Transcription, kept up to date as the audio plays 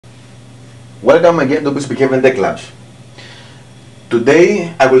Welcome again to Behaving Tech Labs.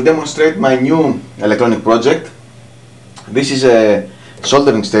 Today I will demonstrate my new electronic project. This is a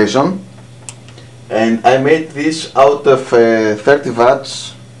soldering station and I made this out of 30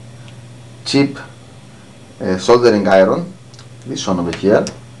 watts cheap soldering iron, this one over here,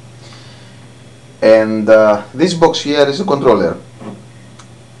 and this box here is a controller.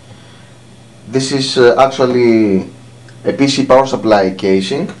 This is actually a PC power supply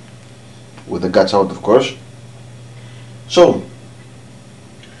casing with the guts out, of course. So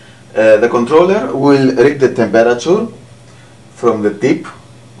the controller will read the temperature from the tip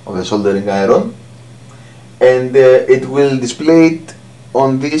of the soldering iron, and it will display it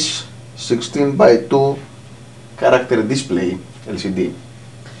on this 16 by 2 character display LCD.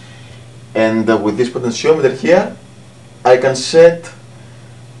 And with this potentiometer here, I can select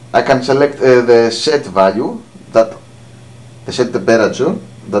the set value, the set temperature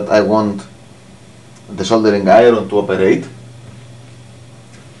that I want the soldering iron to operate,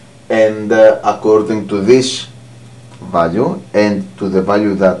 and according to this value and to the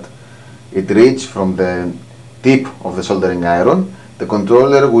value that it reads from the tip of the soldering iron, the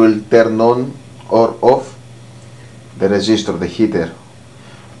controller will turn on or off the resistor, the heater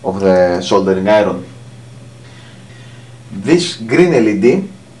of the soldering iron. This green LED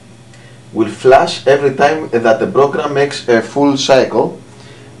will flash every time that the program makes a full cycle,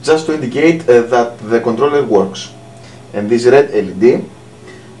 just to indicate that the controller works. And this red LED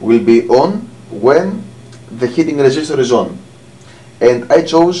will be on when the heating resistor is on. And I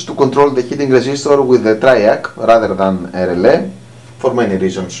chose to control the heating resistor with a triac rather than a relay for many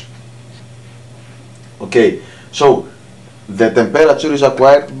reasons. Okay, so the temperature is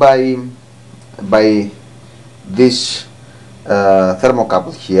acquired by this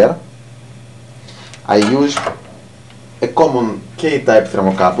thermocouple here. I used a common K-type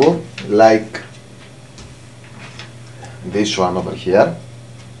thermocouple like this one over here.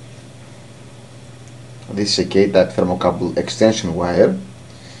 This is a K-type thermocouple extension wire,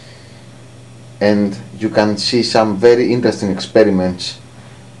 and you can see some very interesting experiments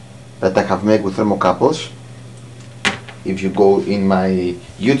that I have made with thermocouples if you go in my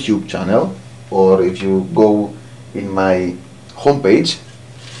YouTube channel or if you go in my homepage.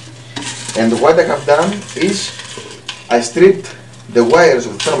 And what I have done is I stripped the wires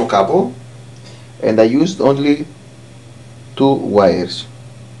of the thermocouple and I used only 2 wires.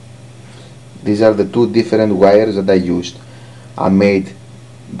 These are the 2 different wires that I used. I made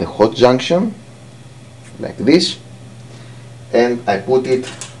the hot junction like this, and I put it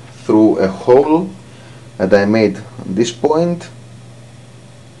through a hole that I made on this point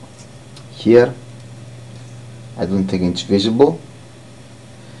here. I don't think it's visible.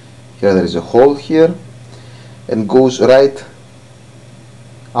 Here there is a hole here, and goes right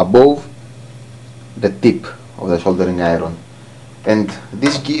above the tip of the soldering iron, and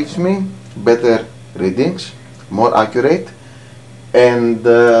this gives me better readings, more accurate, and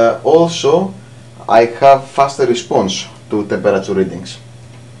also I have faster response to temperature readings.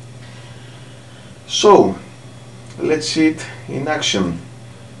 So let's see it in action.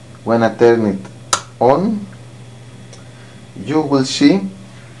 When I turn it on, you will see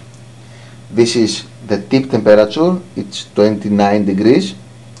this is the tip temperature. It's 29 degrees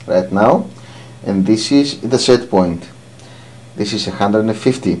right now, and this is the set point. This is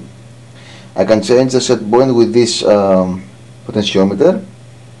 150. I can change the set point with this potentiometer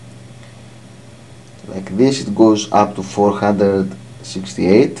like this. It goes up to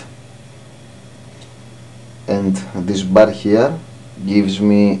 468, and this bar here gives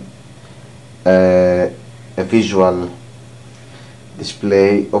me a visual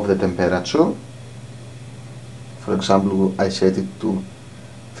display of the temperature. For example, I set it to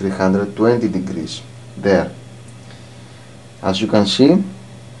 320 degrees there. As you can see,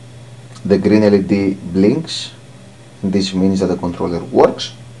 the green LED blinks, and this means that the controller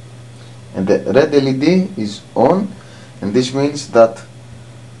works, and the red LED is on, and this means that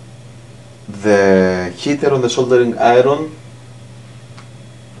the heater on the soldering iron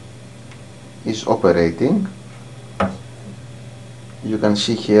is operating. You can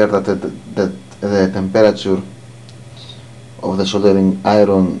see here that the temperature of the soldering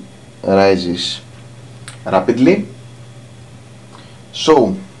iron rises rapidly.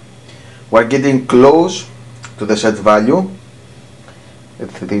 So we're getting close to the set value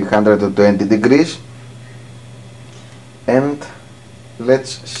at 320 degrees, and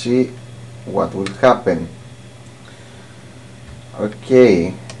let's see what will happen.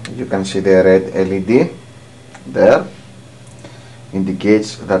 Okay, you can see the red LED there,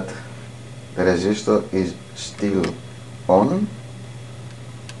 indicates that the resistor is still on,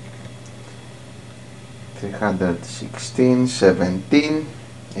 316, 17,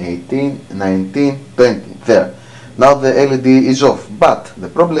 18, 19, 20. There. Now the LED is off, but the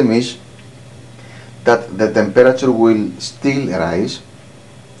problem is that the temperature will still rise.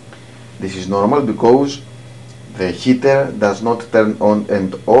 This is normal because the heater does not turn on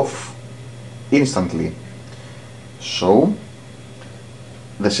and off instantly. So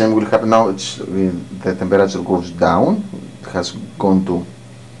the same will happen now. The temperature goes down. It has gone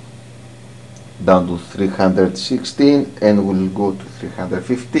down to 316 and will go to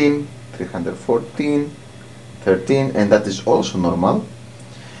 315, 314, 13, and that is also normal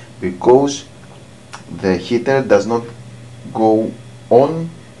because the heater does not go on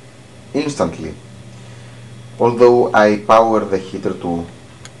instantly. Although I power the heater to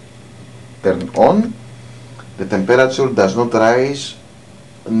turn on, the temperature does not rise,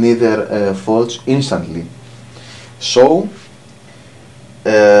 neither falls instantly. So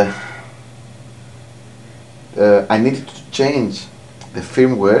I need to change the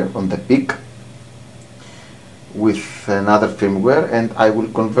firmware on the peak with another firmware, and I will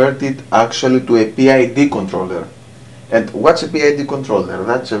convert it actually to a PID controller. And what's a PID controller?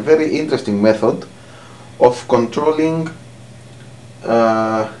 That's a very interesting method of controlling,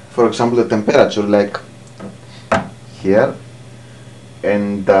 for example, the temperature, like here.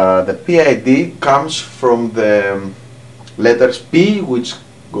 And the PID comes from the letters P, which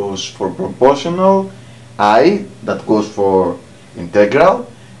goes for proportional, I, that goes for integral,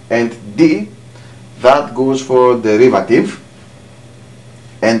 and D, that goes for derivative.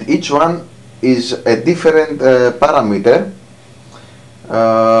 And each one is a different parameter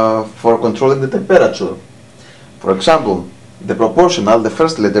for controlling the temperature. For example, the proportional, the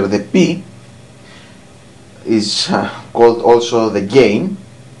first letter, the P, is called also the gain,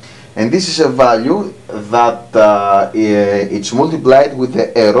 and this is a value that it's multiplied with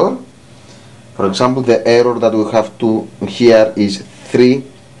the error. For example, the error that we have to here is 3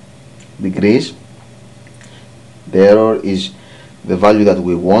 degrees. The error is the value that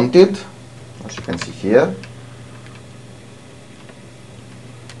we wanted, as you can see here.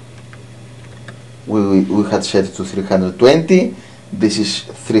 We had set to 320. This is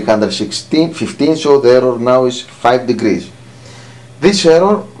 315, so the error now is 5 degrees. This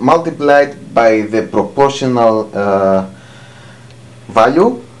error multiplied by the proportional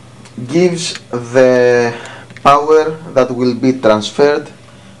value gives the power that will be transferred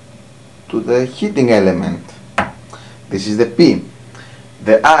to the heating element. This is the P.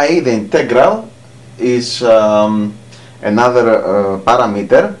 The I, the integral, is another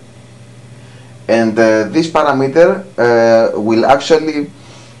parameter, and this parameter will actually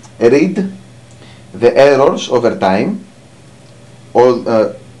read the errors over time,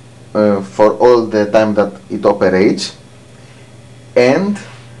 for all the time that it operates, and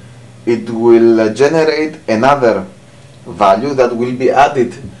it will generate another value that will be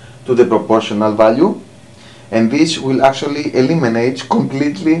added to the proportional value, and this will actually eliminate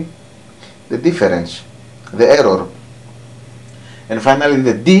completely the difference, the error. And finally,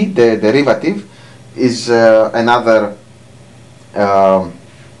 the D, the derivative, is another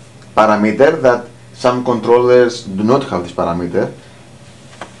parameter that some controllers do not have. This parameter.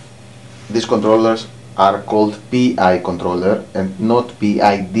 These controllers are called PI controller and not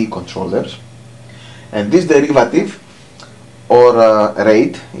PID controllers. And this derivative, or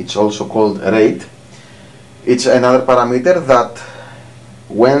rate, it's also called rate, it's another parameter that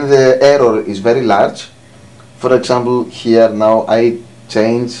when the error is very large, for example here now I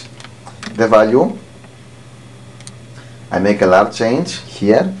change the value, I make a large change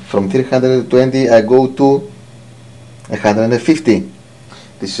here, from 320 I go to 150.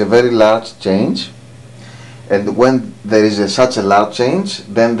 This is a very large change, and when there is such a large change,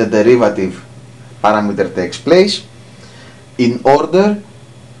 then the derivative parameter takes place in order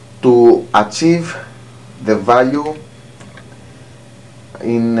to achieve the value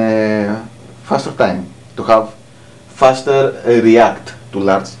in faster time, to have faster react to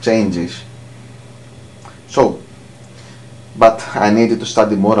large changes. So, but I needed to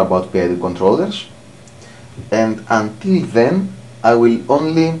study more about PID controllers, and until then I will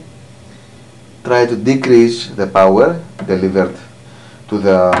only try to decrease the power delivered to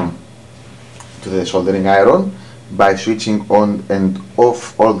the soldering iron by switching on and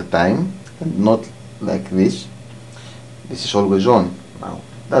off all the time, and not like this. This is always on. Now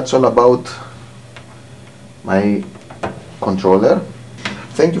that's all about my controller.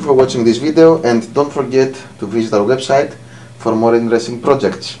 Thank you for watching this video, and don't forget to visit our website for more interesting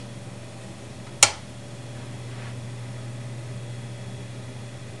projects.